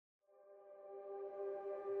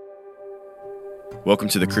Welcome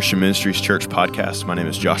to the Christian Ministries Church podcast. My name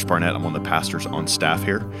is Josh Barnett. I'm one of the pastors on staff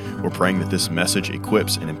here. We're praying that this message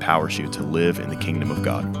equips and empowers you to live in the kingdom of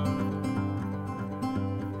God.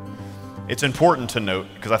 It's important to note,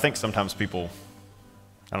 because I think sometimes people,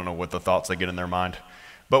 I don't know what the thoughts they get in their mind,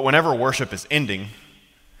 but whenever worship is ending,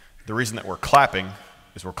 the reason that we're clapping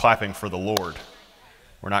is we're clapping for the Lord.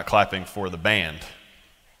 We're not clapping for the band.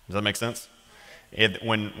 Does that make sense?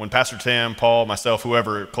 When Pastor Tim, Paul, myself,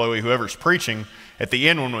 whoever, Chloe, whoever's preaching, at the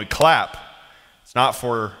end when we clap, it's not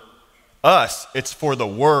for us, it's for the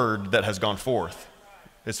word that has gone forth.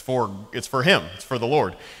 It's for him, it's for the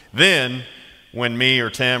Lord. Then when me or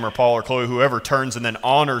Tim or Paul or Chloe, whoever turns and then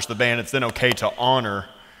honors the band, it's then okay to honor.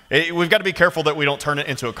 We've got to be careful that we don't turn it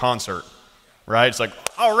into a concert, right? It's like,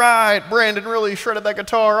 all right, Brandon really shredded that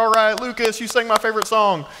guitar. All right, Lucas, you sang my favorite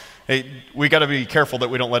song. Hey, we got to be careful that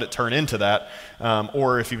we don't let it turn into that.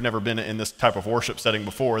 Or if you've never been in this type of worship setting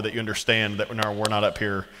before, that you understand that we're not up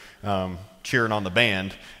here cheering on the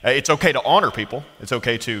band. It's okay to honor people. It's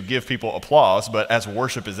okay to give people applause. But as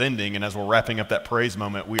worship is ending and as we're wrapping up that praise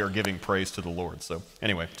moment, we are giving praise to the Lord. So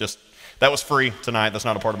anyway, that was free tonight. That's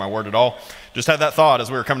not a part of my word at all. Just had that thought as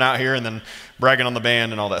we were coming out here and then bragging on the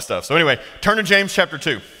band and all that stuff. So anyway, turn to James chapter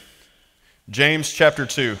 2. James chapter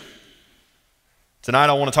 2.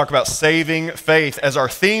 Tonight I want to talk about saving faith. As our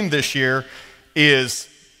theme this year is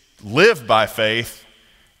live by faith,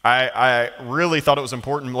 I really thought it was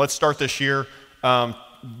important. Let's start this year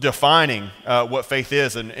defining what faith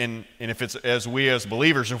is, and if it's as we as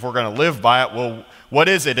believers, if we're going to live by it, well, what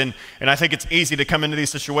is it? And I think it's easy to come into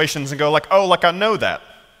these situations and go like, oh, like I know that.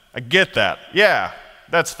 I get that. Yeah,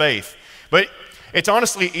 that's faith. But it's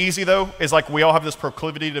honestly easy though, is like we all have this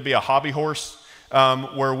proclivity to be a hobby horse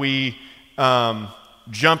where we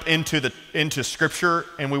jump into scripture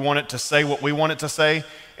and we want it to say what we want it to say,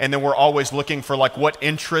 and then we're always looking for like what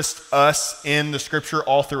interests us in the scripture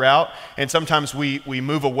all throughout, and sometimes we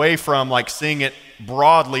move away from like seeing it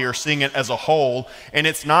broadly or seeing it as a whole. And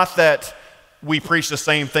it's not that we preach the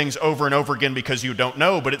same things over and over again because you don't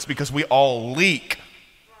know, but it's because we all leak.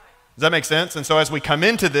 Does that make sense? And so as we come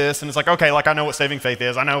into this, and it's like, okay, like I know what saving faith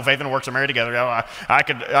is. I know faith and works are married together.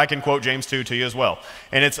 I can quote James 2 to you as well.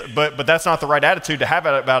 And but that's not the right attitude to have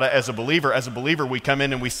about it as a believer. As a believer, we come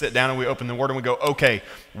in and we sit down and we open the Word and we go, okay,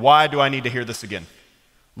 why do I need to hear this again?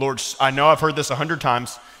 Lord, I know I've heard this 100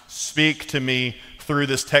 times. Speak to me through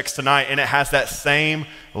this text tonight. And it has that same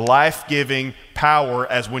life-giving power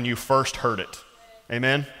as when you first heard it.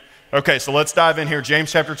 Amen? Okay, so let's dive in here. James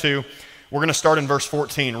chapter 2. We're going to start in verse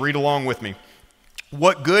 14. Read along with me.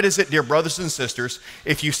 What good is it, dear brothers and sisters,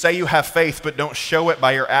 if you say you have faith but don't show it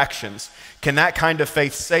by your actions? Can that kind of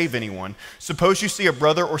faith save anyone? Suppose you see a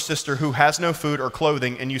brother or sister who has no food or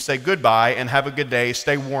clothing, and you say goodbye and have a good day,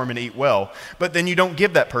 stay warm and eat well, but then you don't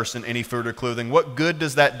give that person any food or clothing. What good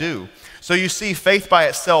does that do? So you see, faith by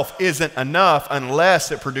itself isn't enough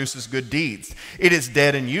unless it produces good deeds. It is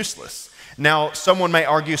dead and useless. Now, someone may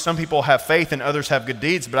argue some people have faith and others have good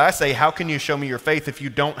deeds, but I say, how can you show me your faith if you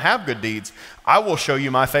don't have good deeds? I will show you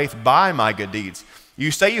my faith by my good deeds. You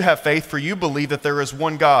say you have faith, for you believe that there is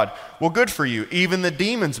one God. Well, good for you. Even the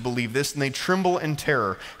demons believe this, and they tremble in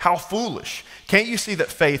terror. How foolish. Can't you see that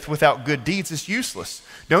faith without good deeds is useless?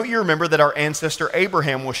 Don't you remember that our ancestor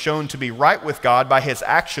Abraham was shown to be right with God by his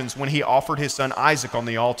actions when he offered his son Isaac on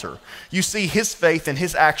the altar? You see, his faith and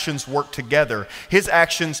his actions worked together. His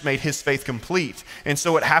actions made his faith complete. And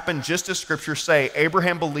so it happened just as scriptures say,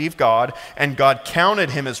 Abraham believed God, and God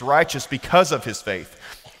counted him as righteous because of his faith.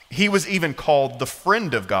 He was even called the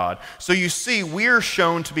friend of God. So you see, we're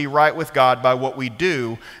shown to be right with God by what we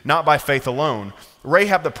do, not by faith alone.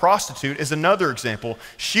 Rahab the prostitute is another example.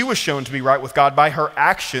 She was shown to be right with God by her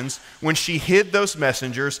actions when she hid those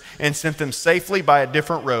messengers and sent them safely by a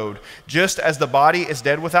different road. Just as the body is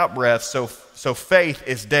dead without breath, so faith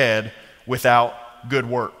is dead without good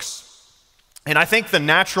works. And I think the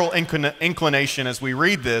natural inclination as we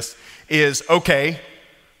read this is, okay,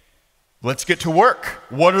 let's get to work.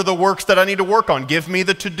 What are the works that I need to work on? Give me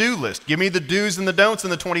the to-do list. Give me the do's and the don'ts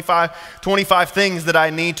and the 25 things that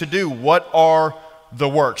I need to do. What are the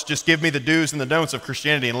works? Just give me the do's and the don'ts of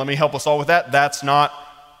Christianity, and let me help us all with that. That's not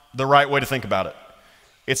the right way to think about it.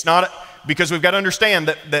 It's not, because we've got to understand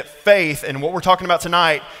that faith and what we're talking about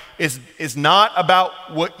tonight is not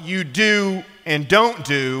about what you do and don't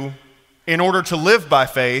do in order to live by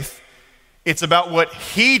faith. It's about what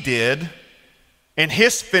he did and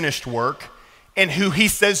his finished work and who he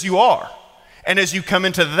says you are. And as you come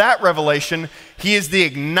into that revelation, he is the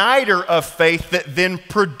igniter of faith that then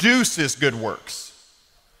produces good works.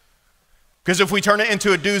 Because if we turn it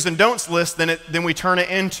into a do's and don'ts list, then we turn it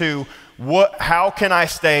into how can I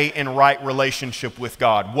stay in right relationship with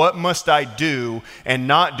God? What must I do and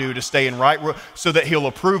not do to stay in so that he'll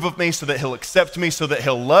approve of me, so that he'll accept me, so that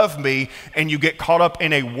he'll love me, and you get caught up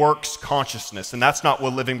in a works consciousness, and that's not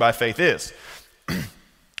what living by faith is.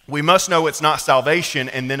 We must know it's not salvation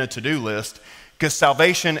and then a to-do list, because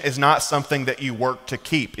salvation is not something that you work to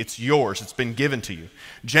keep. It's yours. It's been given to you.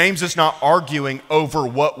 James is not arguing over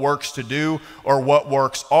what works to do or what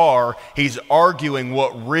works are. He's arguing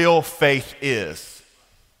what real faith is.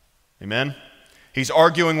 Amen? He's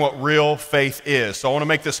arguing what real faith is. So I want to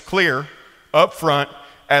make this clear up front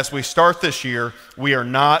as we start this year. We are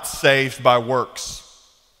not saved by works.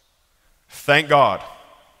 Thank God.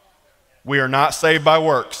 We are not saved by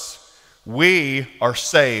works. We are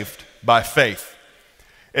saved by faith.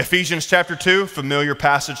 Ephesians chapter 2, familiar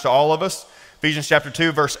passage to all of us. Ephesians chapter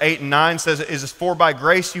 2, verse 8 and 9 says, "It is for by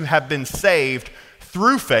grace you have been saved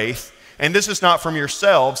through faith, and this is not from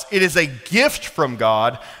yourselves. It is a gift from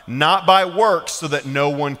God, not by works, so that no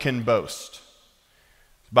one can boast."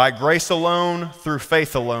 By grace alone, through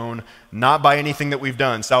faith alone, not by anything that we've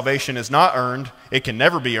done. Salvation is not earned. It can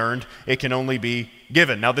never be earned. It can only be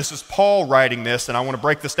given. Now, this is Paul writing this, and I want to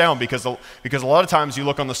break this down because a lot of times you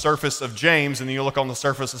look on the surface of James and then you look on the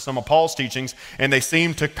surface of some of Paul's teachings, and they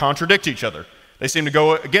seem to contradict each other. They seem to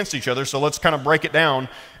go against each other, so let's kind of break it down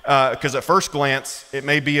because at first glance, it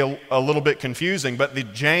may be a little bit confusing, but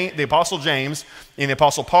the Apostle James and the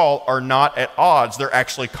Apostle Paul are not at odds. They're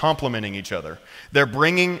actually complementing each other. They're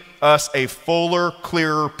bringing us a fuller,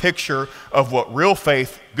 clearer picture of what real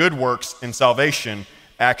faith, good works, and salvation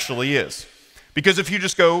actually is. Because if you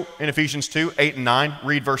just go in Ephesians 2, 8 and 9,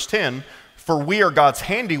 read verse 10, "For we are God's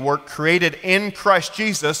handiwork, created in Christ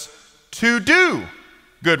Jesus to do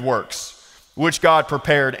good works, which God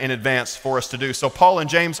prepared in advance for us to do." So Paul and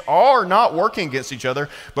James are not working against each other,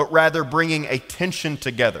 but rather bringing a tension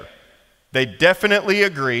together. They definitely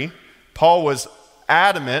agree. Paul was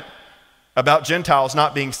adamant about Gentiles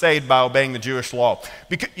not being saved by obeying the Jewish law.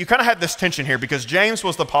 Because you kind of had this tension here because James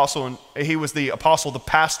was the apostle, and he was the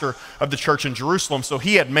pastor of the church in Jerusalem, so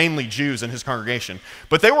he had mainly Jews in his congregation.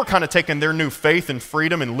 But they were kind of taking their new faith and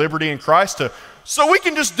freedom and liberty in Christ so we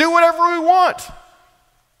can just do whatever we want.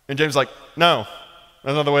 And James is like, no,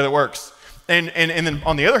 that's not the way that works. And then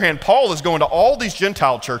on the other hand, Paul is going to all these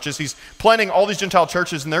Gentile churches. He's planting all these Gentile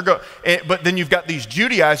churches, but then you've got these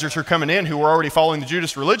Judaizers who are coming in who are already following the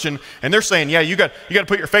Judas religion, and they're saying, yeah, you got to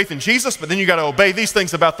put your faith in Jesus, but then you got to obey these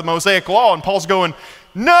things about the Mosaic law. And Paul's going,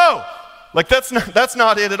 no, like that's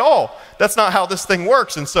not it at all. That's not how this thing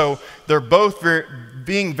works. And so they're both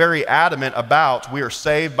being very adamant about we are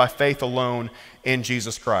saved by faith alone in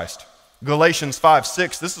Jesus Christ. Galatians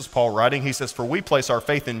 5:6, this is Paul writing. He says, "For we place our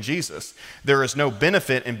faith in Jesus. There is no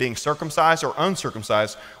benefit in being circumcised or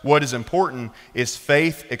uncircumcised. What is important is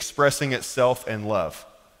faith expressing itself in love."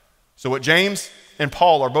 So what James and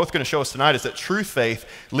Paul are both going to show us tonight is that true faith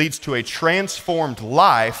leads to a transformed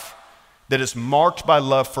life that is marked by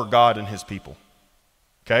love for God and his people.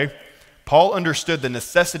 Okay? Paul understood the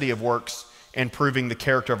necessity of works in proving the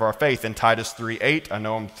character of our faith in Titus 3:8. I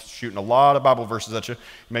know I'm shooting a lot of Bible verses at you.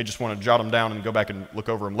 You may just want to jot them down and go back and look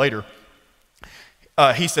over them later.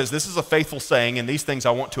 He says, "This is a faithful saying, and these things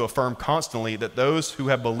I want to affirm constantly, that those who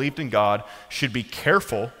have believed in God should be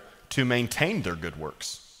careful to maintain their good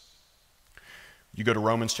works." You go to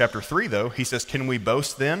Romans chapter 3, though. He says, "Can we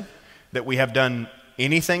boast then that we have done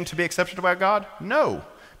anything to be accepted by God? No,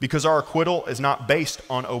 because our acquittal is not based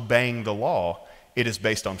on obeying the law. It is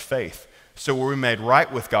based on faith. So we're made right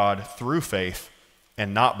with God through faith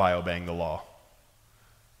and not by obeying the law."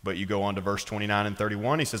 But you go on to verse 29 and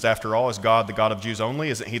 31. He says, "After all, is God the God of Jews only?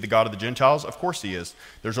 Isn't he the God of the Gentiles? Of course he is.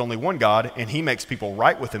 There's only one God, and he makes people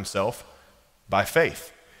right with himself by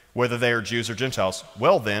faith, whether they are Jews or Gentiles.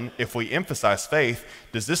 Well then, if we emphasize faith,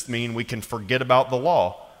 does this mean we can forget about the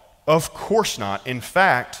law? Of course not. In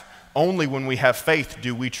fact, only when we have faith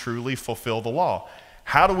do we truly fulfill the law."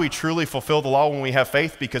 How do we truly fulfill the law when we have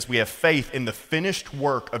faith? Because we have faith in the finished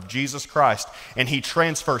work of Jesus Christ, and he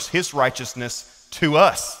transfers his righteousness to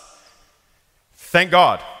us. Thank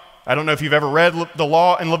God. I don't know if you've ever read the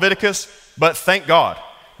law in Leviticus, but thank God,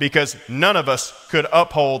 because none of us could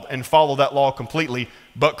uphold and follow that law completely,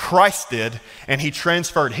 but Christ did, and he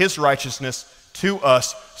transferred his righteousness to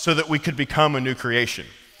us so that we could become a new creation.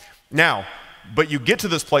 Now, but you get to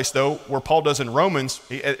this place, though, where Paul does in Romans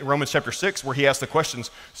chapter 6, where he asks the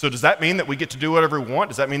questions, so does that mean that we get to do whatever we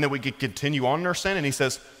want? Does that mean that we can continue on in our sin? And he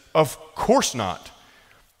says, of course not.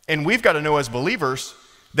 And we've got to know as believers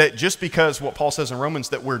that just because what Paul says in Romans,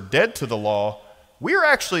 that we're dead to the law, we are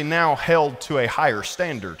actually now held to a higher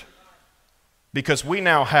standard. because we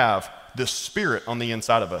now have the Spirit on the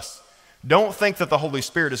inside of us. Don't think that the Holy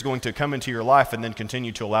Spirit is going to come into your life and then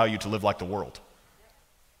continue to allow you to live like the world.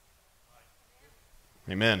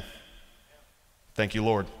 Amen. Thank you,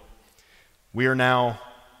 Lord. We no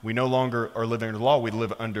longer are living under the law, we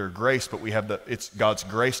live under grace, but it's God's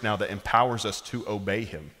grace now that empowers us to obey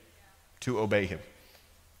him. To obey him.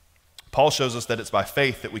 Paul shows us that it's by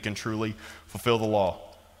faith that we can truly fulfill the law.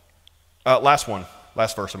 Last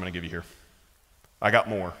verse I'm going to give you here. I got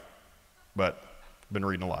more, but I've been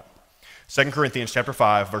reading a lot. 2 Corinthians chapter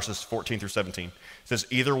 5, verses 14 through 17 says,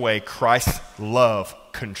 either way, Christ's love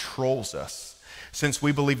controls us. Since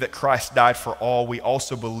we believe that Christ died for all, we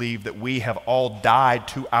also believe that we have all died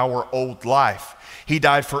to our old life. He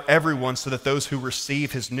died for everyone so that those who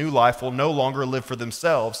receive his new life will no longer live for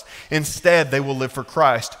themselves. Instead, they will live for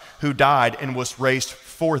Christ, who died and was raised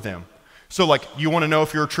for them. So you want to know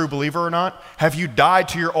if you're a true believer or not? Have you died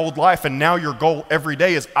to your old life and now your goal every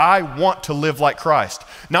day is, I want to live like Christ?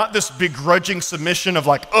 Not this begrudging submission of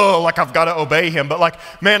I've got to obey him, but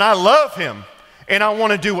man, I love him and I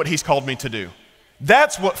want to do what he's called me to do.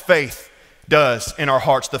 That's what faith does in our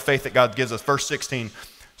hearts, the faith that God gives us. Verse 16,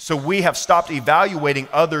 so we have stopped evaluating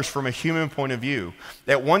others from a human point of view.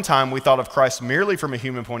 At one time, we thought of Christ merely from a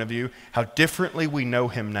human point of view. How differently we know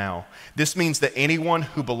him now. This means that anyone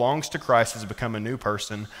who belongs to Christ has become a new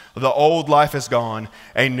person. The old life is gone,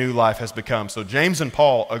 a new life has become. So James and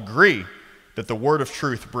Paul agree that the word of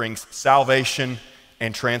truth brings salvation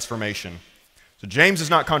and transformation. So James is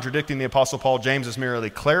not contradicting the Apostle Paul. James is merely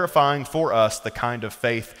clarifying for us the kind of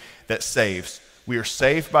faith that saves. We are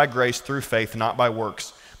saved by grace through faith, not by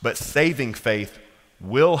works. But saving faith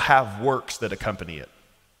will have works that accompany it.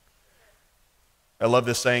 I love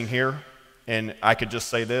this saying here, and I could just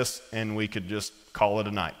say this, and we could just call it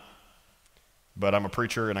a night. But I'm a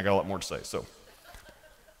preacher, and I got a lot more to say. So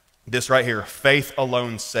this right here, faith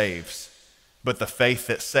alone saves, but the faith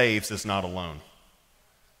that saves is not alone.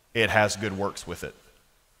 It has good works with it.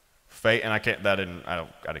 Faith, and I didn't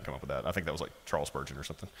come up with that. I think that was Charles Spurgeon or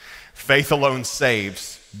something. Faith alone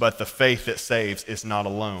saves, but the faith that saves is not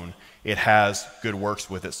alone. It has good works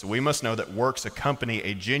with it. So we must know that works accompany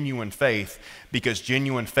a genuine faith, because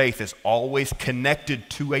genuine faith is always connected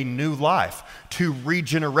to a new life, to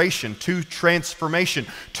regeneration, to transformation,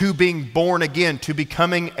 to being born again, to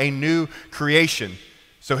becoming a new creation.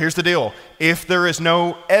 So here's the deal. If there is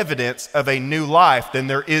no evidence of a new life, then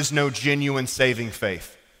there is no genuine saving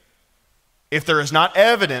faith. If there is not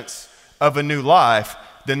evidence of a new life,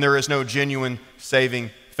 then there is no genuine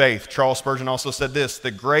saving faith. Charles Spurgeon also said this,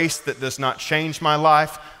 the grace that does not change my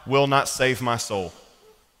life will not save my soul.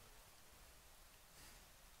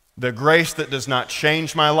 The grace that does not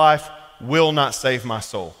change my life will not save my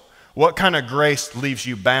soul. What kind of grace leaves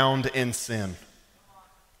you bound in sin?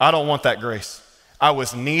 I don't want that grace. I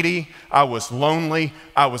was needy, I was lonely,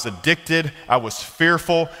 I was addicted, I was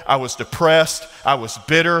fearful, I was depressed, I was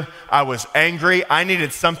bitter, I was angry. I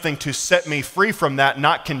needed something to set me free from that,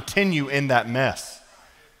 not continue in that mess.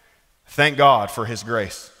 Thank God for his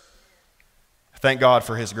grace. Thank God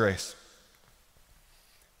for his grace.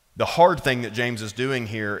 The hard thing that James is doing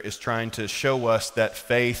here is trying to show us that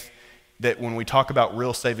faith, that when we talk about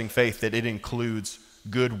real saving faith, that it includes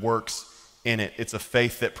good works in it. It's a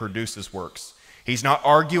faith that produces works. He's not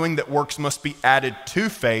arguing that works must be added to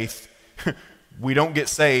faith. We don't get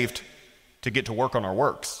saved to get to work on our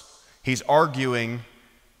works. He's arguing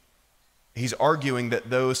that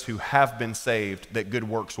those who have been saved, that good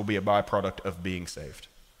works will be a byproduct of being saved.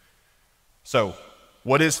 So,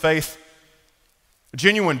 what is faith?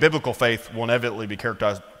 Genuine biblical faith will inevitably be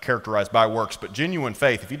characterized by works, but genuine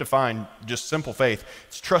faith, if you define just simple faith,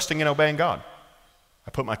 it's trusting and obeying God. I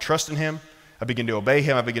put my trust in him. I begin to obey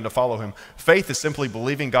him. I begin to follow him. Faith is simply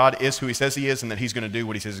believing God is who he says he is and that he's going to do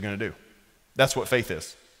what he says he's going to do. That's what faith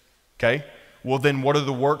is. Okay? Well, then what are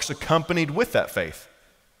the works accompanied with that faith?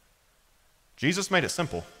 Jesus made it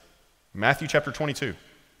simple. Matthew chapter 22.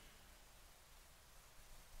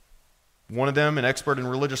 One of them, an expert in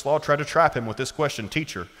religious law, tried to trap him with this question,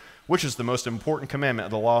 Teacher, which is the most important commandment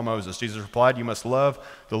of the law of Moses? Jesus replied, you must love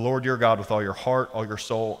the Lord your God with all your heart, all your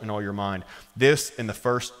soul, and all your mind. This is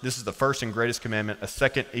the first and greatest commandment. A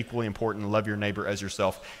second, equally important, love your neighbor as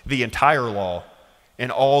yourself. The entire law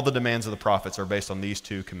and all the demands of the prophets are based on these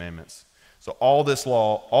two commandments. So all the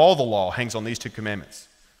law hangs on these two commandments.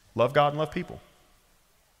 Love God and love people.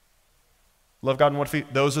 Love God and love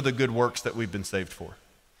people. Those are the good works that we've been saved for.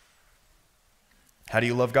 How do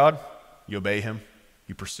you love God? You obey him.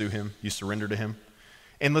 You pursue him, you surrender to him.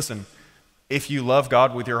 And listen, if you love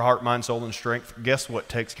God with your heart, mind, soul, and strength, guess what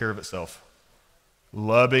takes care of itself?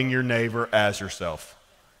 Loving your neighbor as yourself.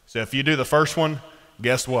 So if you do the first one,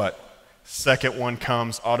 guess what? Second one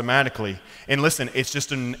comes automatically. And listen, it's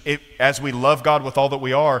just as we love God with all that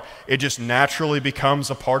we are, it just naturally becomes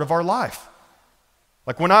a part of our life.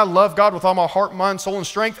 Like when I love God with all my heart, mind, soul, and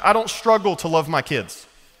strength, I don't struggle to love my kids.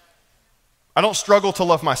 I don't struggle to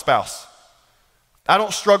love my spouse. I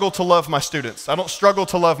don't struggle to love my students. I don't struggle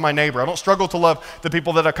to love my neighbor. I don't struggle to love the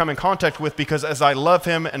people that I come in contact with, because as I love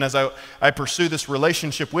him and as I pursue this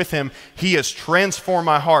relationship with him, he has transformed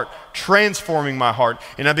my heart, transforming my heart,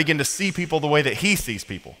 and I begin to see people the way that he sees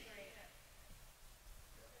people.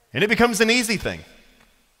 And it becomes an easy thing.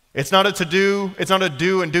 It's not a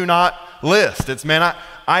do and do not list. It's, man,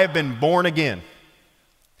 I have been born again.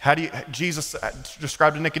 Jesus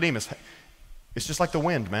described to Nicodemus, it's just like the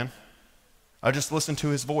wind, man. I just listen to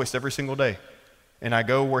his voice every single day. And I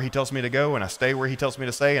go where he tells me to go, and I stay where he tells me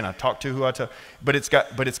to stay, and I talk to who I tell. But it's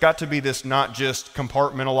got to be this not just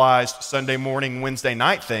compartmentalized Sunday morning, Wednesday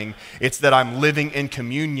night thing. It's that I'm living in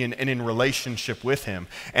communion and in relationship with him.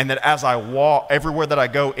 And that as I walk, everywhere that I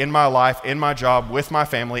go in my life, in my job, with my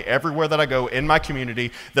family, everywhere that I go in my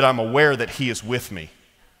community, that I'm aware that he is with me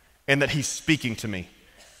and that he's speaking to me.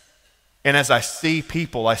 And as I see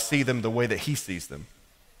people, I see them the way that he sees them.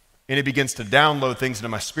 And it begins to download things into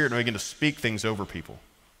my spirit, and I begin to speak things over people.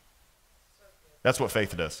 That's what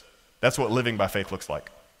faith does. That's what living by faith looks like.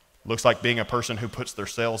 It looks like being a person who puts their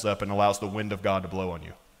sails up and allows the wind of God to blow on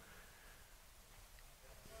you.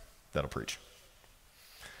 That'll preach.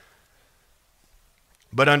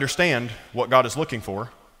 But understand what God is looking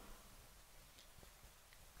for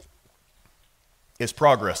is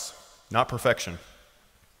progress, not perfection.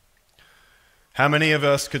 How many of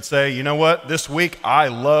us could say, you know what, this week I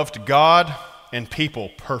loved God and people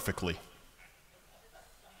perfectly?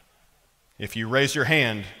 If you raise your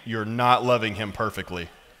hand, you're not loving him perfectly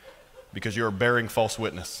because you're bearing false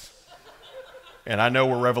witness. And I know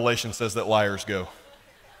where Revelation says that liars go.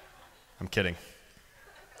 I'm kidding.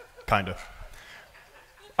 Kind of.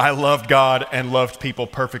 I loved God and loved people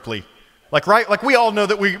perfectly. Right? Like we all know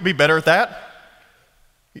that we'd be better at that.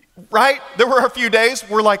 Right? There were a few days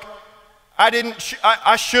where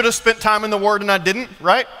I should have spent time in the Word and I didn't,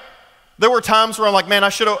 right? There were times where I'm like, man, I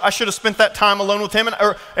should have spent that time alone with him, and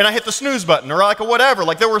I hit the snooze button, or whatever.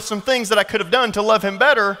 Like there were some things that I could have done to love him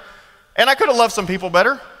better, and I could have loved some people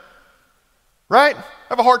better, right? I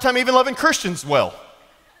have a hard time even loving Christians well.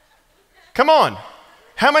 Come on.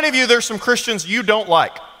 How many of you, there's some Christians you don't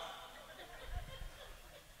like?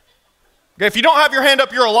 Okay, if you don't have your hand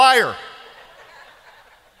up, you're a liar.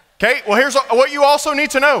 Okay, well here's what you also need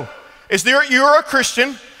to know. Is you're a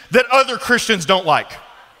Christian that other Christians don't like.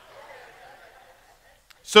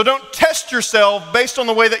 So don't test yourself based on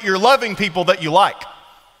the way that you're loving people that you like.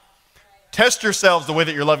 Test yourselves the way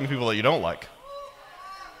that you're loving people that you don't like.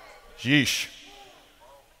 Yeesh.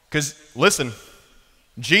 Because listen,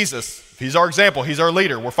 Jesus, he's our example, he's our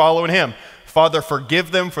leader, we're following him. Father,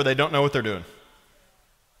 forgive them for they don't know what they're doing.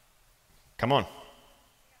 Come on.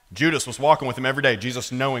 Judas was walking with him every day,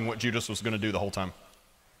 Jesus knowing what Judas was going to do the whole time.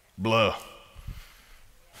 Blah.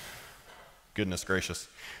 Goodness gracious.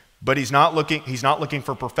 But he's not looking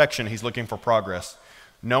for perfection, he's looking for progress.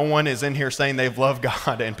 No one is in here saying they've loved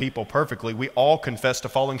God and people perfectly. We all confess to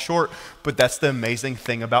falling short, but that's the amazing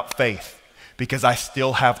thing about faith, because I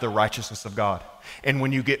still have the righteousness of God. And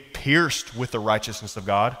when you get pierced with the righteousness of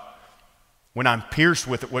God, when I'm pierced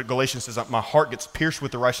with it, what Galatians says, my heart gets pierced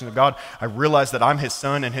with the righteousness of God, I realize that I'm his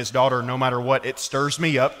son and his daughter no matter what. It stirs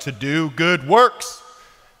me up to do good works.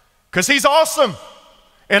 Because he's awesome,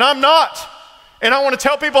 and I'm not. And I want to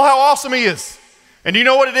tell people how awesome he is. And do you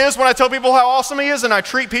know what it is when I tell people how awesome he is and I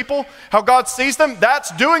treat people how God sees them?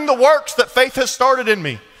 That's doing the works that faith has started in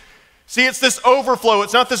me. See, it's this overflow.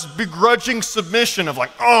 It's not this begrudging submission of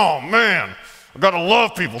like, oh man, I've got to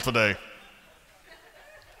love people today.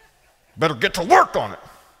 Better get to work on it.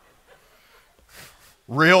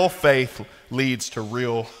 Real faith leads to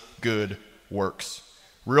real good works.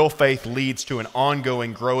 Real faith leads to an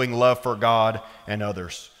ongoing, growing love for God and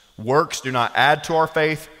others. Works do not add to our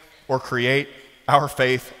faith or create our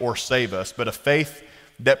faith or save us, but a faith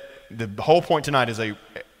that, the whole point tonight is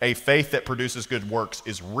a faith that produces good works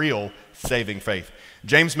is real saving faith.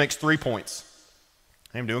 James makes 3 points.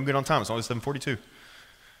 I'm doing good on time. It's only 7:42.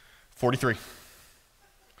 43.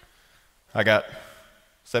 I got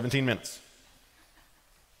 17 minutes.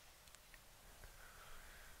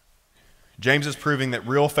 James is proving that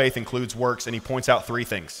real faith includes works, and he points out 3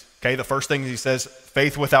 things. Okay, the first thing he says,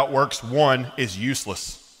 faith without works, 1, is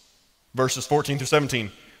useless. Verses 14 through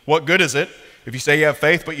 17. What good is it if you say you have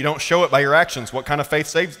faith, but you don't show it by your actions? What kind of faith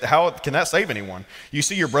saves? How can that save anyone? You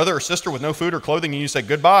see your brother or sister with no food or clothing, and you say,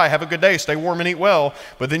 goodbye, have a good day, stay warm and eat well,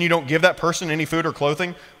 but then you don't give that person any food or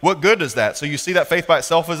clothing? What good is that? So you see that faith by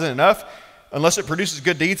itself isn't enough? Unless it produces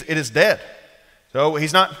good deeds, it is dead. So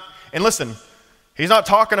he's not, and listen, he's not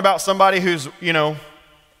talking about somebody who's, well,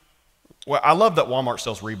 I love that Walmart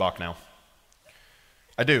sells Reebok now.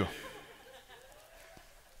 I do.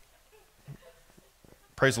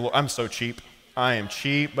 Praise the Lord. I'm so cheap. I am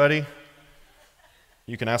cheap, buddy.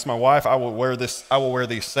 You can ask my wife. I will wear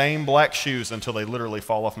these same black shoes until they literally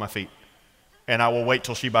fall off my feet. And I will wait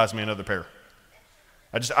till she buys me another pair.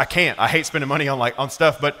 I can't. I hate spending money on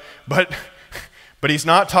stuff, but he's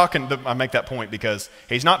not talking, I make that point because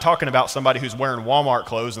he's not talking about somebody who's wearing Walmart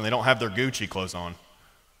clothes and they don't have their Gucci clothes on.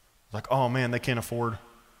 Like, oh man, they can't afford,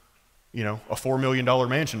 a $4 million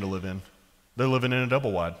mansion to live in. They're living in a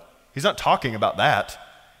double wide. He's not talking about that.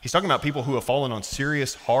 He's talking about people who have fallen on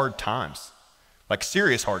serious hard times, like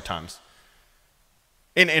serious hard times.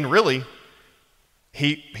 And really,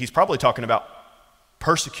 he's probably talking about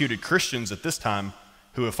persecuted Christians at this time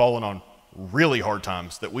who have fallen on really hard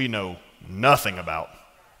times that we know nothing about,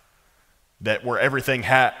 that where everything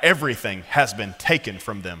has been taken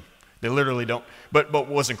from them. They literally don't. But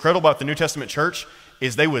what's incredible about the New Testament church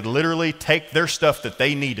is they would literally take their stuff that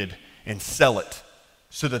they needed and sell it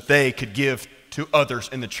so that they could give to others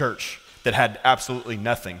in the church that had absolutely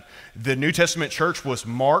nothing. The New Testament church was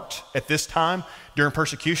marked at this time during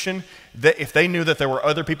persecution that if they knew that there were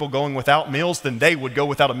other people going without meals, then they would go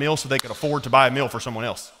without a meal so they could afford to buy a meal for someone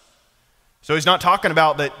else. So he's not talking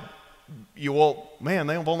about that they've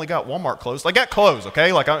only got Walmart clothes. Like, got clothes,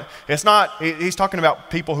 okay? He's talking about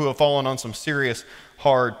people who have fallen on some serious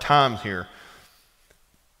hard times here.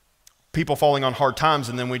 People falling on hard times,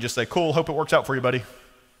 and then we just say, cool, hope it works out for you, buddy.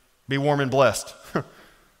 Be warm and blessed.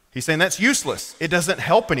 He's saying that's useless. It doesn't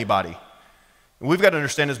help anybody. And we've got to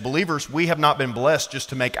understand as believers, we have not been blessed just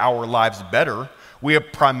to make our lives better. We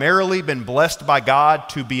have primarily been blessed by God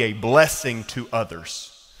to be a blessing to others.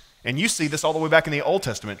 And you see this all the way back in the Old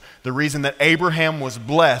Testament. The reason that Abraham was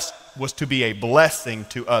blessed was to be a blessing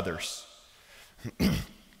to others.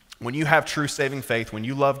 When you have true saving faith, when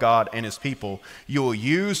you love God and his people, you will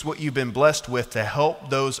use what you've been blessed with to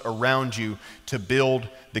help those around you to build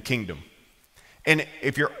the kingdom. And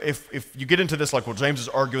if you get into this, like, well, James is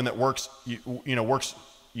arguing that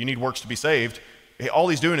you need works to be saved, all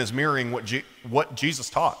he's doing is mirroring what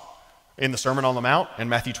Jesus taught in the Sermon on the Mount in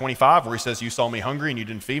Matthew 25, where he says, you saw me hungry and you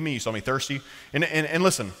didn't feed me, you saw me thirsty. And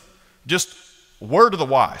listen, just word of the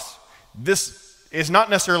wise, this is not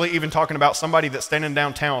necessarily even talking about somebody that's standing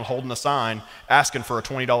downtown holding a sign asking for a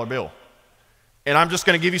 $20 bill. And I'm just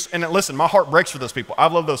going to give you, and listen, my heart breaks for those people. I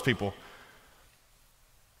love those people.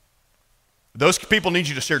 Those people need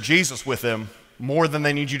you to share Jesus with them more than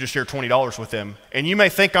they need you to share $20 with them. And you may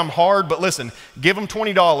think I'm hard, but listen, give them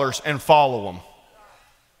 $20 and follow them.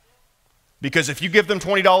 Because if you give them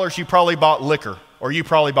 $20, you probably bought liquor or you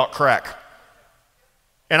probably bought crack.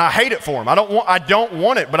 And I hate it for them. I don't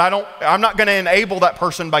want it, but I'm not going to enable that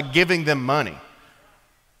person by giving them money.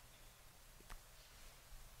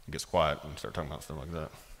 It gets quiet when you start talking about stuff like that.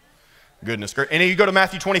 Goodness gracious. And you go to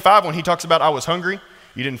Matthew 25 when he talks about I was hungry,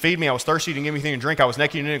 you didn't feed me, I was thirsty, you didn't give me anything to drink, I was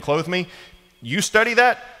naked, you didn't clothe me. You study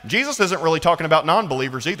that, Jesus isn't really talking about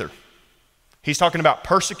non-believers either. He's talking about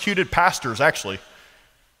persecuted pastors, actually.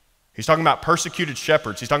 He's talking about persecuted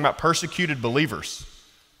shepherds. He's talking about persecuted believers.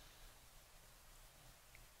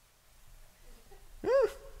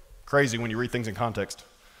 Crazy when you read things in context.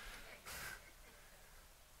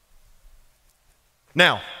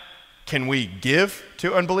 Now, can we give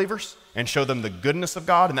to unbelievers and show them the goodness of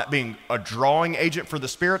God and that being a drawing agent for the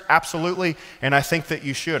Spirit? Absolutely, and I think that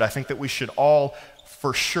you should. I think that we should all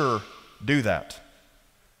for sure do that.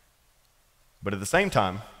 But at the same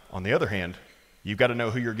time, on the other hand, you've got to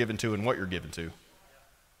know who you're giving to and what you're giving to.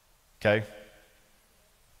 Okay?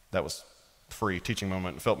 That was free teaching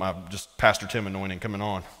moment. Felt my just Pastor Tim anointing coming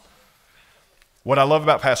on. What I love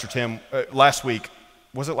about Pastor Tim, last week,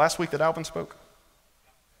 was it last week that Alvin spoke?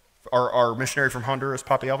 Our missionary from Honduras,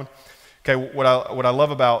 Papi Alvin? Okay, what I love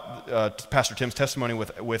about Pastor Tim's testimony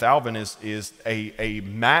with Alvin is a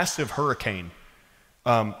massive hurricane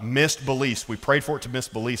missed Belize. We prayed for it to miss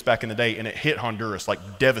Belize back in the day, and it hit Honduras,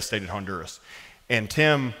 like devastated Honduras. And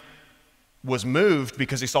Tim was moved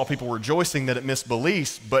because he saw people rejoicing that it missed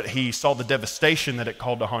Belize, but he saw the devastation that it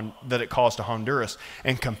caused to Honduras.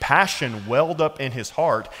 And compassion welled up in his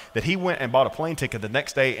heart that he went and bought a plane ticket the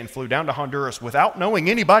next day and flew down to Honduras without knowing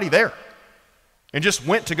anybody there, and just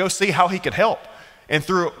went to go see how he could help. And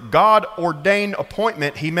through God-ordained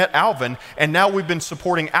appointment, he met Alvin, and now we've been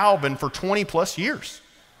supporting Alvin for 20 plus years.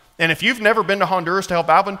 And if you've never been to Honduras to help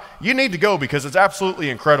Alvin, you need to go because it's absolutely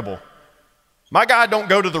incredible. My guy don't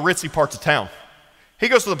go to the ritzy parts of town. He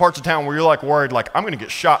goes to the parts of town where you're like worried, like, I'm going to get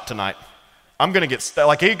shot tonight. I'm going to get,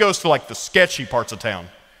 like, he goes to like the sketchy parts of town.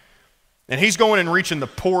 And he's going and reaching the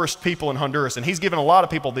poorest people in Honduras, and he's giving a lot of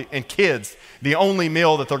people and kids the only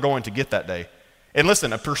meal that they're going to get that day. And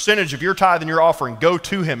listen, a percentage of your tithe and your offering go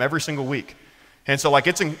to him every single week. And so like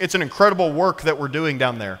it's an incredible work that we're doing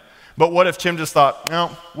down there. But what if Tim just thought,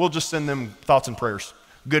 no, we'll just send them thoughts and prayers,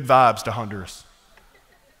 good vibes to Honduras.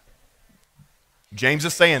 James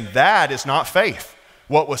is saying that is not faith.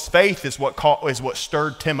 What was faith is what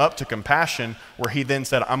stirred Tim up to compassion, where he then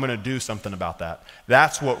said, I'm going to do something about that.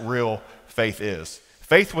 That's what real faith is.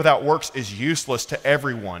 Faith without works is useless to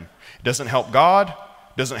everyone. It doesn't help God,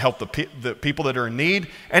 doesn't help the people that are in need,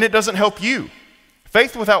 and it doesn't help you.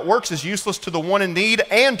 Faith without works is useless to the one in need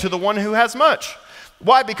and to the one who has much.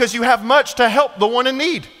 Why? Because you have much to help the one in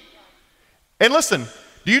need. And listen,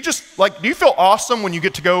 do you feel awesome when you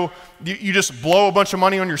get to go, you just blow a bunch of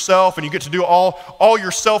money on yourself and you get to do all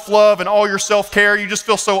your self-love and all your self-care? You just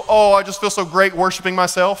feel I just feel so great worshiping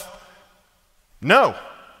myself? No.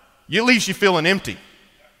 It leaves you feeling empty.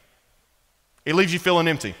 It leaves you feeling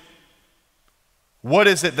empty. What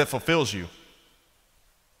is it that fulfills you?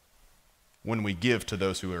 When we give to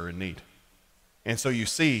those who are in need. And so you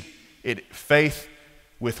see, faith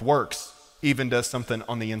with works even does something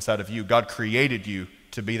on the inside of you. God created you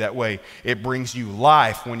to be that way. It brings you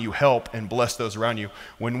life when you help and bless those around you.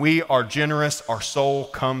 When we are generous, our soul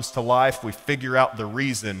comes to life. We figure out the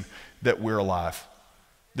reason that we're alive.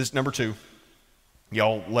 This number 2,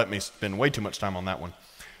 y'all let me spend way too much time on that one.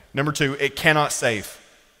 Number 2, it cannot save.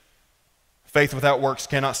 Faith without works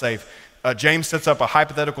cannot save. James sets up a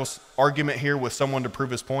hypothetical argument here with someone to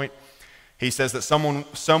prove his point. He says that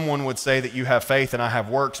someone would say that you have faith and I have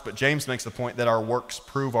works, but James makes the point that our works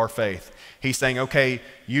prove our faith. He's saying, okay,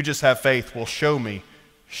 you just have faith. Well, show me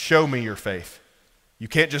your faith. You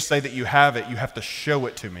can't just say that you have it. You have to show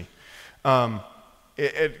it to me.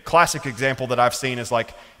 A classic example that I've seen is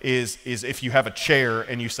if you have a chair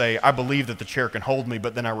and you say, I believe that the chair can hold me,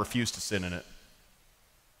 but then I refuse to sit in it.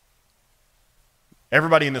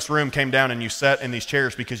 Everybody in this room came down and you sat in these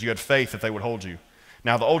chairs because you had faith that they would hold you.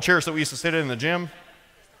 Now, the old chairs that we used to sit in the gym,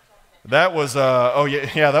 that was, that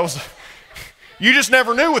was, you just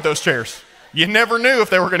never knew with those chairs. You never knew if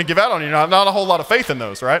they were going to give out on you. Not a whole lot of faith in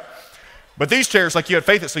those, right? But these chairs, like you had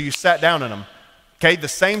faith in, so you sat down in them. Okay, the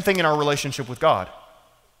same thing in our relationship with God.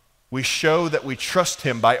 We show that we trust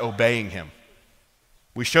him by obeying him.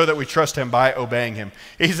 We show that we trust him by obeying him.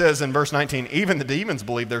 He says in verse 19, even the demons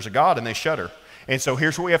believe there's a God and they shudder. And so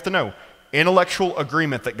here's what we have to know. Intellectual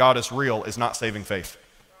agreement that God is real is not saving faith.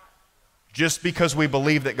 Just because we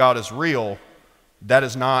believe that God is real, that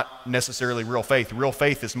is not necessarily real faith. Real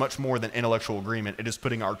faith is much more than intellectual agreement. It is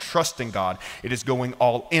putting our trust in God. It is going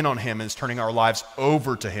all in on him and it's turning our lives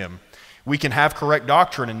over to him. We can have correct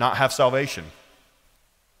doctrine and not have salvation.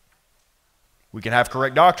 We can have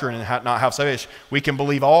correct doctrine and not have salvation. We can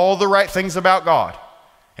believe all the right things about God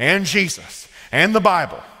and Jesus and the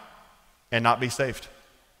Bible and not be saved.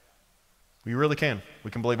 We really can. We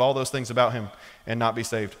can believe all those things about him and not be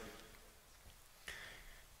saved.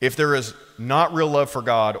 If there is not real love for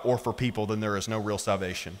God or for people, then there is no real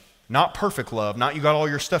salvation. Not perfect love, not you got all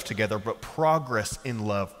your stuff together, but progress in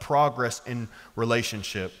love, progress in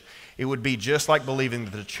relationship. It would be just like believing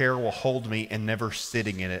that the chair will hold me and never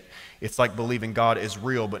sitting in it. It's like believing God is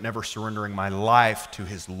real but never surrendering my life to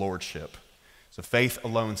his lordship. So faith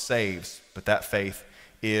alone saves, but that faith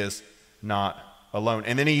is not alone.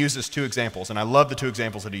 And then he uses 2 examples, and I love the 2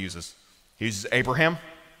 examples that he uses. He uses Abraham,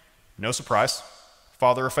 no surprise,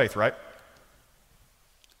 father of faith, right?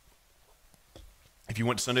 If you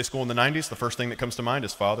went to Sunday school in the 90s, the first thing that comes to mind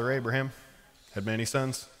is Father Abraham had many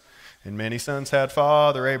sons, and many sons had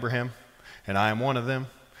Father Abraham, and I am one of them,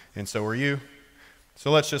 and so are you.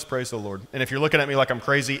 So let's just praise the Lord. And if you're looking at me like I'm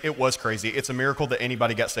crazy, it was crazy. It's a miracle that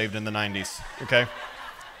anybody got saved in the 90s, okay?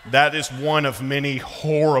 That is one of many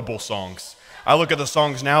horrible songs. I look at the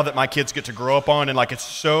songs now that my kids get to grow up on, and it's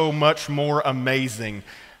so much more amazing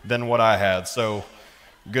than what I had. So,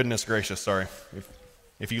 goodness gracious, sorry.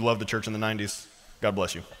 If you love the church in the 90s, God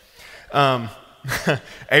bless you.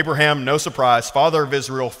 Abraham, no surprise, father of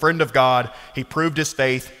Israel, friend of God. He proved his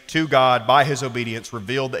faith to God by his obedience,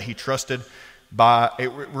 revealed that he trusted by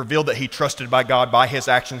God, by his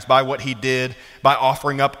actions, by what he did, by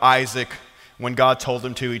offering up Isaac when God told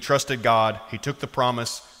him to. He trusted God. He took the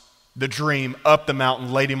promise, the dream, up the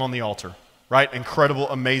mountain, laid him on the altar. right? Incredible,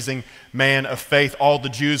 amazing man of faith. All the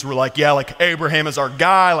Jews were like, yeah, like Abraham is our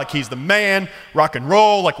guy, like he's the man, rock and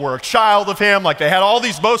roll, like we're a child of him. Like they had all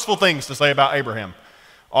these boastful things to say about Abraham.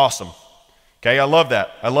 Awesome. Okay, I love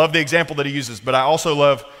that. I love the example that he uses, but I also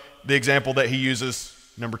love the example that he uses,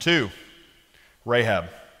 number 2, Rahab.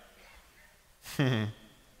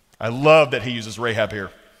 I love that he uses Rahab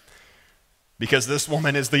here because this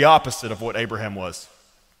woman is the opposite of what Abraham was.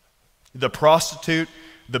 The prostitute,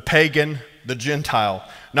 the pagan, the Gentile.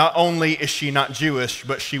 Not only is she not Jewish,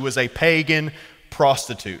 but she was a pagan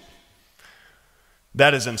prostitute.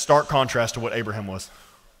 That is in stark contrast to what Abraham was.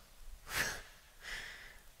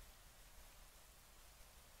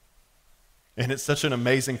 And it's such an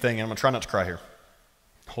amazing thing, and I'm going to try not to cry here.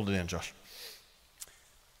 Hold it in, Josh.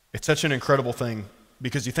 It's such an incredible thing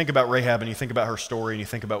because you think about Rahab and you think about her story and you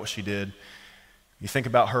think about what she did. You think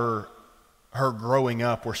about her growing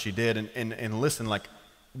up where she did, and listen, like,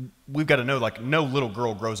 we've got to know, like, no little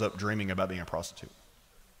girl grows up dreaming about being a prostitute.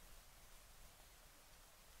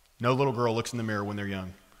 No little girl looks in the mirror when they're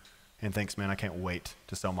young and thinks, man, I can't wait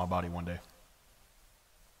to sell my body one day.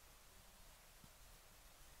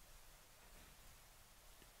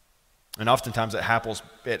 And oftentimes it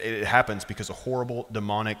happens because of horrible,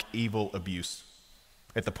 demonic, evil abuse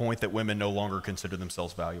at the point that women no longer consider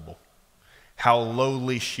themselves valuable. How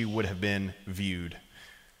lowly she would have been viewed.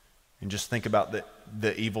 And just think about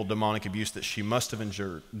the evil, demonic abuse that she must have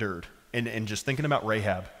endured. And just thinking about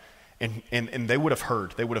Rahab, and they would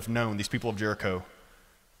have known, these people of Jericho,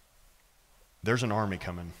 there's an army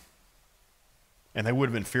coming. And they would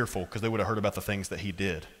have been fearful because they would have heard about the things that he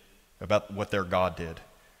did, about what their God did.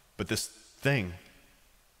 But this thing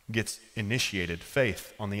gets initiated,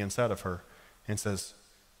 faith on the inside of her, and says,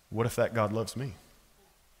 what if that God loves me?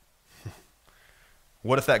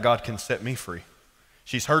 What if that God can set me free?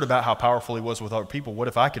 She's heard about how powerful he was with other people. What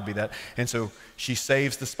if I could be that? And so she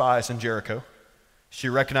saves the spies in Jericho. She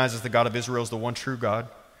recognizes the God of Israel is the one true God.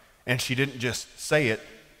 And she didn't just say it,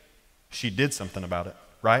 she did something about it,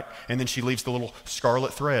 right? And then she leaves the little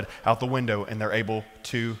scarlet thread out the window and they're able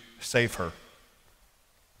to save her.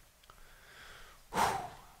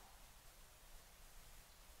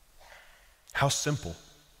 How simple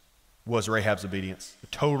was Rahab's obedience? A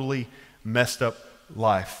totally messed up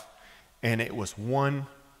life. And it was one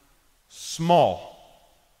small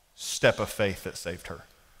step of faith that saved her.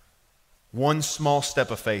 One small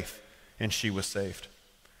step of faith, and she was saved.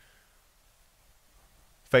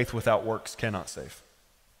 Faith without works cannot save.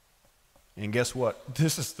 And guess what?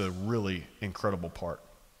 This is the really incredible part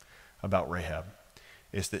about Rahab,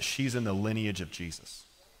 is that she's in the lineage of Jesus.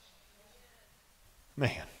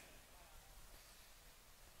 Man.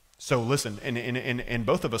 So listen, and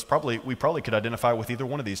both of us probably could identify with either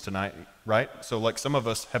one of these tonight, right? So like some of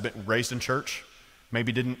us have been raised in church,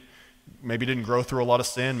 maybe didn't grow through a lot of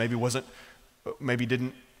sin, maybe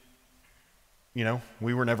didn't,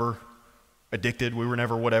 we were never addicted, we were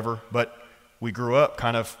never whatever, but we grew up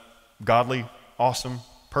kind of godly, awesome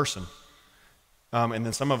person. And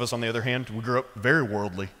then some of us, on the other hand, we grew up very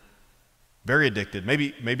worldly, very addicted,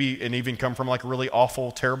 maybe and even come from like a really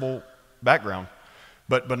awful, terrible background.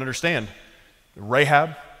 But understand,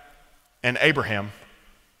 Rahab and Abraham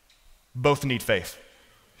both need faith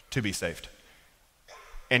to be saved.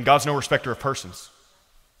 And God's no respecter of persons.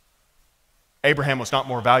 Abraham was not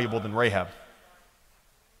more valuable than Rahab.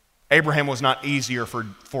 Abraham was not easier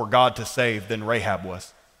for God to save than Rahab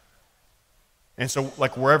was. And so,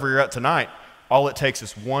 like wherever you're at tonight, all it takes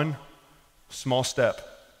is one small step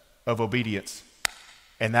of obedience.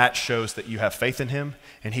 And that shows that you have faith in him,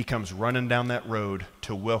 and he comes running down that road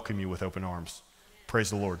to welcome you with open arms.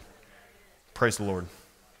 Praise the Lord. Praise the Lord.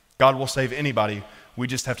 God will save anybody. We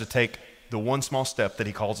just have to take the one small step that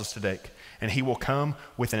he calls us to take. And he will come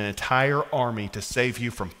with an entire army to save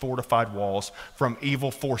you from fortified walls, from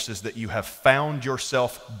evil forces that you have found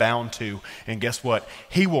yourself bound to. And guess what?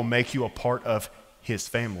 He will make you a part of his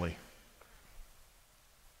family.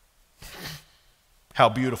 How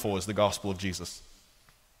beautiful is the gospel of Jesus.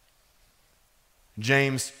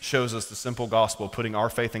 James shows us the simple gospel of putting our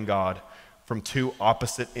faith in God from two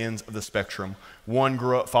opposite ends of the spectrum. One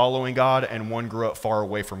grew up following God, and one grew up far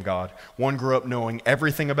away from God. One grew up knowing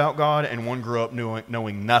everything about God, and one grew up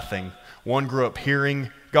knowing nothing. One grew up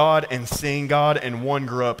hearing God and seeing God, and one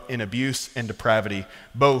grew up in abuse and depravity.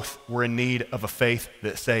 Both were in need of a faith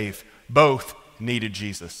that saved. Both needed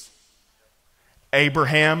Jesus.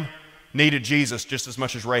 Abraham needed Jesus just as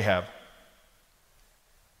much as Rahab.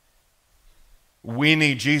 We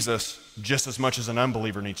need Jesus just as much as an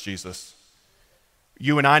unbeliever needs Jesus.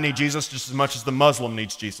 You and I need Jesus just as much as the Muslim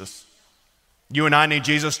needs Jesus. You and I need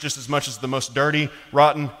Jesus just as much as the most dirty,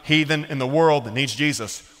 rotten heathen in the world needs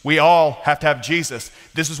Jesus. We all have to have Jesus.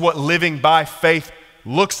 This is what living by faith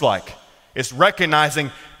looks like. It's recognizing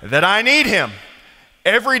that I need him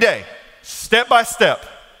every day, step by step.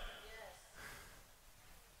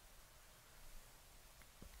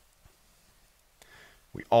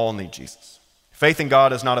 We all need Jesus. Faith in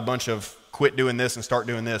God is not a bunch of quit doing this and start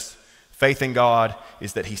doing this. Faith in God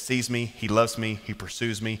is that he sees me, he loves me, he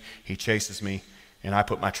pursues me, he chases me, and I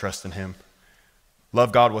put my trust in him.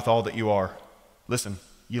 Love God with all that you are. Listen,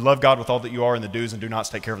 you love God with all that you are, and the do's and do nots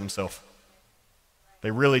take care of themselves.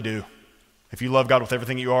 They really do. If you love God with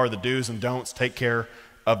everything you are, the do's and don'ts take care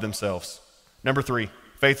of themselves. Number 3,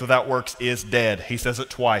 faith without works is dead. He says it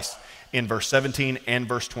twice in verse 17 and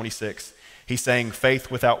verse 26. He's saying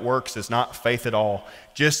faith without works is not faith at all.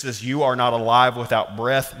 Just as you are not alive without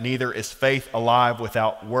breath, neither is faith alive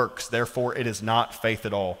without works. Therefore, it is not faith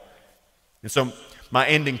at all. And so my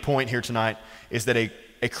ending point here tonight is that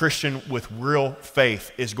a Christian with real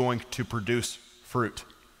faith is going to produce fruit.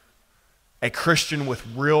 A Christian with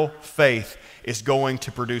real faith is going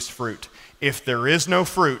to produce fruit. If there is no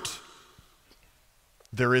fruit,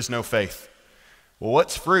 there is no faith. Well,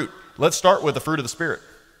 what's fruit? Let's start with the fruit of the Spirit.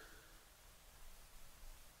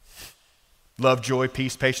 Love, joy,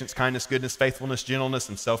 peace, patience, kindness, goodness, faithfulness, gentleness,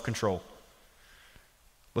 and self-control.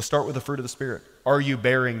 Let's start with the fruit of the Spirit. Are you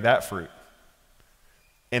bearing that fruit?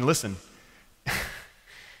 And listen,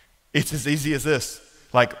 it's as easy as this.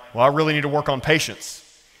 Like, well, I really need to work on patience.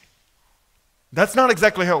 That's not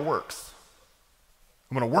exactly how it works.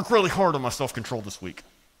 I'm going to work really hard on my self-control this week.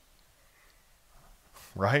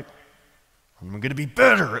 Right? I'm going to be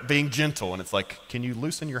better at being gentle. And it's like, can you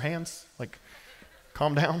loosen your hands? Like,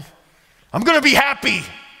 calm down. I'm going to be happy.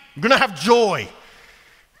 I'm going to have joy.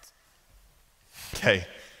 Okay.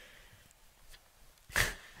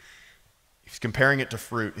 He's comparing it to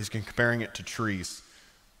fruit. He's comparing it to trees.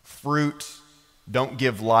 Fruit don't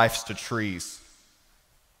give lives to trees.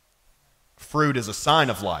 Fruit is a sign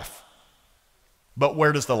of life. But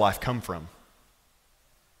where does the life come from?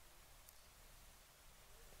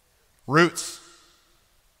 Roots,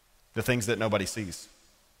 the things that nobody sees.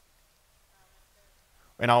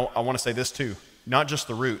 And I want to say this too, not just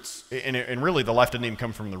the roots, and really the life doesn't even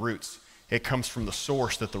come from the roots. It comes from the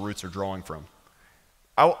source that the roots are drawing from.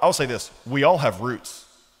 I'll say this, we all have roots.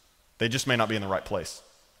 They just may not be in the right place.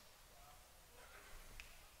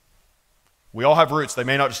 We all have roots. They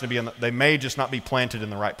may just not be planted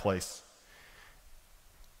in the right place.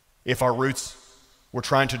 If our roots were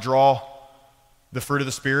trying to draw the fruit of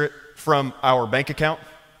the Spirit from our bank account,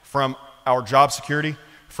 from our job security,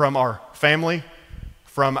 from our family,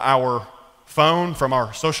 from our phone, from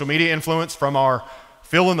our social media influence, from our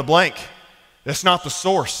fill in the blank. That's not the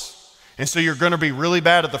source. And so you're going to be really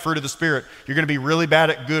bad at the fruit of the Spirit. You're going to be really bad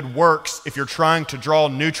at good works if you're trying to draw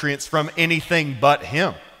nutrients from anything but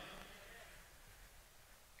him.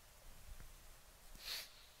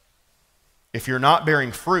 If you're not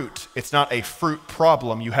bearing fruit, it's not a fruit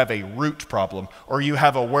problem. You have a root problem, or you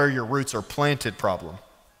have a where your roots are planted problem.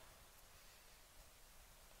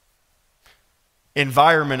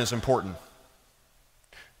 Environment is important.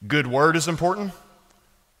 Good word is important.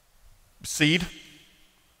 Seed.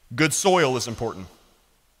 Good soil is important.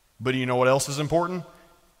 But you know what else is important?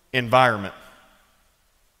 Environment.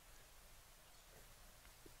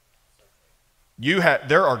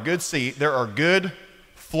 There are good seed. There are good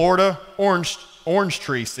Florida orange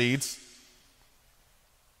tree seeds,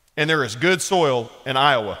 and there is good soil in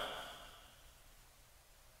Iowa.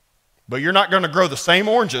 But you're not going to grow the same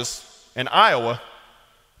oranges in Iowa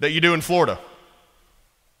that you do in Florida.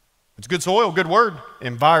 It's good soil, good word.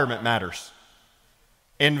 Environment matters.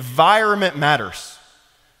 Environment matters.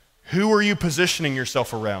 Who are you positioning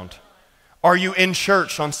yourself around? Are you in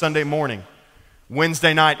church on Sunday morning?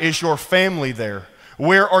 Wednesday night, is your family there?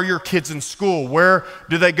 Where are your kids in school? Where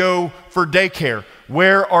do they go for daycare?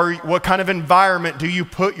 What kind of environment do you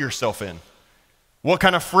put yourself in? What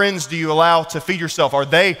kind of friends do you allow to feed yourself?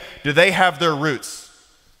 Do they have their roots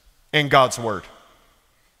in God's word?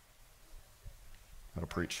 That'll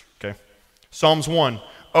preach, okay? Psalms 1.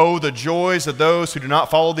 Oh, the joys of those who do not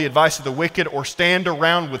follow the advice of the wicked, or stand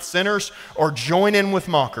around with sinners, or join in with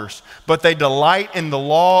mockers. But they delight in the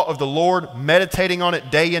law of the Lord, meditating on it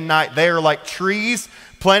day and night. They are like trees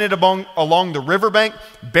planted along the riverbank,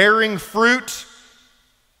 bearing fruit,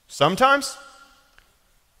 sometimes,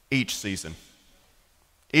 each season.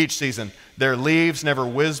 Each season. Their leaves never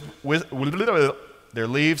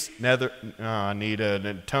I need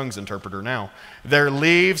a tongues interpreter now. Their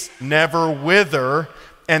leaves never wither,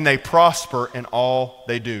 and they prosper in all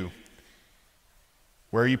they do.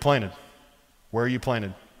 Where are you planted? Where are you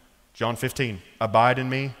planted? John 15, abide in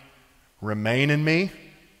me, remain in me.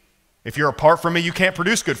 If you're apart from me, you can't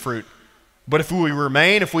produce good fruit. But if we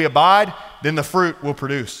remain, if we abide, then the fruit will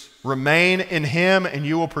produce. Remain in him and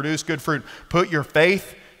you will produce good fruit. Put your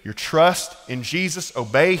faith, your trust in Jesus,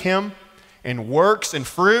 obey him, and works and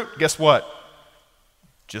fruit, guess what?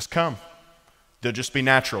 Just come. They'll just be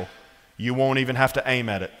natural. You won't even have to aim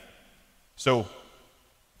at it. So,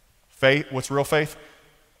 faith, what's real faith?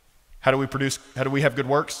 How do we have good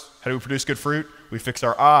works? How do we produce good fruit? We fix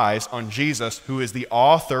our eyes on Jesus, who is the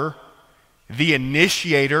author, the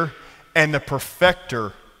initiator, and the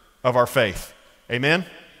perfecter of our faith. Amen?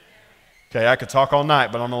 Okay, I could talk all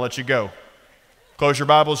night, but I'm going to let you go. Close your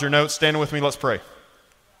Bibles, your notes, stand with me, let's pray.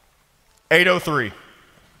 8:03.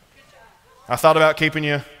 I thought about keeping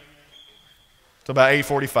you till about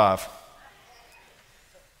 8:45,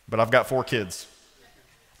 but I've got 4 kids.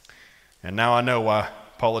 And now I know why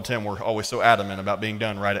Paul and Tim were always so adamant about being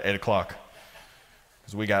done right at 8 o'clock.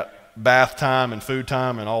 Because we got bath time and food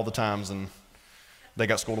time and all the times, and they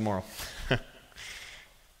got school tomorrow.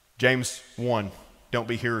 James 1, don't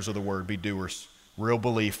be hearers of the word, be doers. Real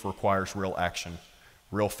belief requires real action.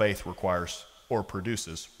 Real faith requires or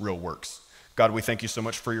produces real works. God, we thank you so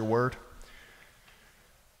much for your word.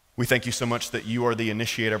 We thank you so much that you are the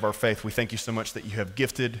initiator of our faith. We thank you so much that you have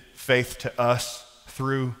gifted faith to us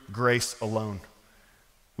through grace alone.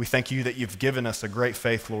 We thank you that you've given us a great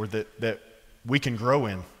faith, Lord, that we can grow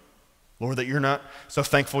in. Lord, that you're not so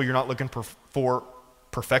thankful you're not looking for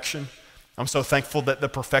perfection. I'm so thankful that the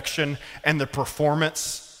perfection and the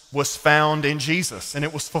performance was found in Jesus and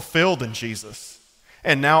it was fulfilled in Jesus.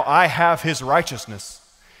 And now I have his righteousness.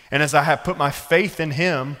 And as I have put my faith in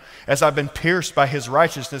him, as I've been pierced by his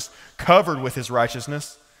righteousness, covered with his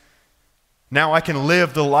righteousness, now I can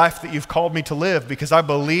live the life that you've called me to live because I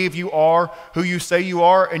believe you are who you say you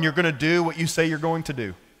are and you're going to do what you say you're going to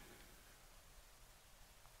do.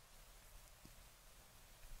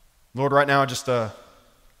 Lord, right now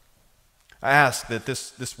I ask that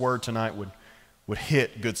this word tonight would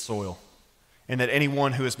hit good soil and that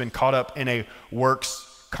anyone who has been caught up in a works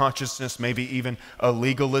consciousness, maybe even a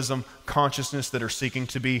legalism consciousness that are seeking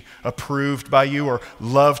to be approved by you or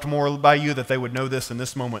loved more by you, that they would know this in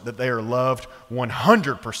this moment, that they are loved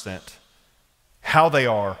 100% how they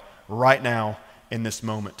are right now in this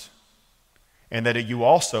moment. And that you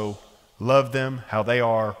also love them how they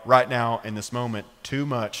are right now in this moment too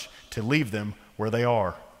much to leave them where they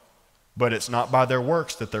are. But it's not by their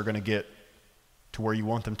works that they're going to get to where you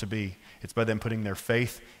want them to be. It's by them putting their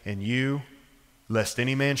faith in you, lest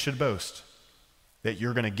any man should boast, that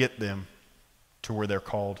you're going to get them to where they're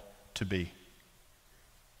called to be.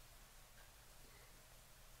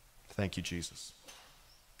 Thank you, Jesus.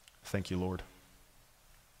 Thank you, Lord.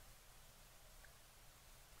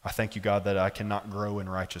 I thank you, God, that I cannot grow in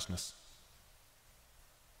righteousness.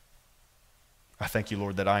 I thank you,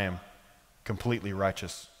 Lord, that I am completely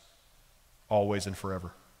righteous, always and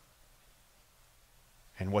forever.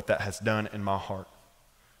 And what that has done in my heart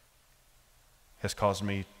has caused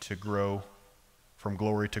me to grow from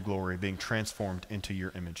glory to glory, being transformed into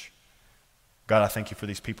your image. God, I thank you for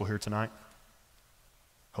these people here tonight.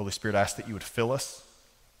 Holy Spirit, I ask that you would fill us,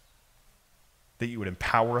 that you would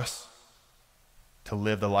empower us to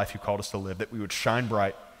live the life you called us to live, that we would shine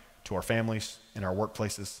bright to our families, in our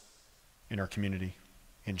workplaces, in our community.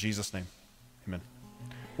 In Jesus' name, amen.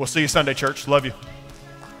 We'll see you Sunday, church. Love you.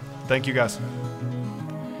 Thank you, guys.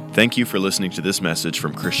 Thank you for listening to this message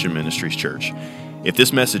from Christian Ministries Church. If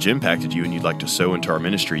this message impacted you and you'd like to sow into our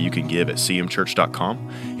ministry, you can give at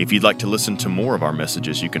cmchurch.com. If you'd like to listen to more of our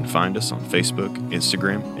messages, you can find us on Facebook,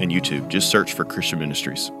 Instagram, and YouTube. Just search for Christian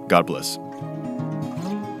Ministries. God bless.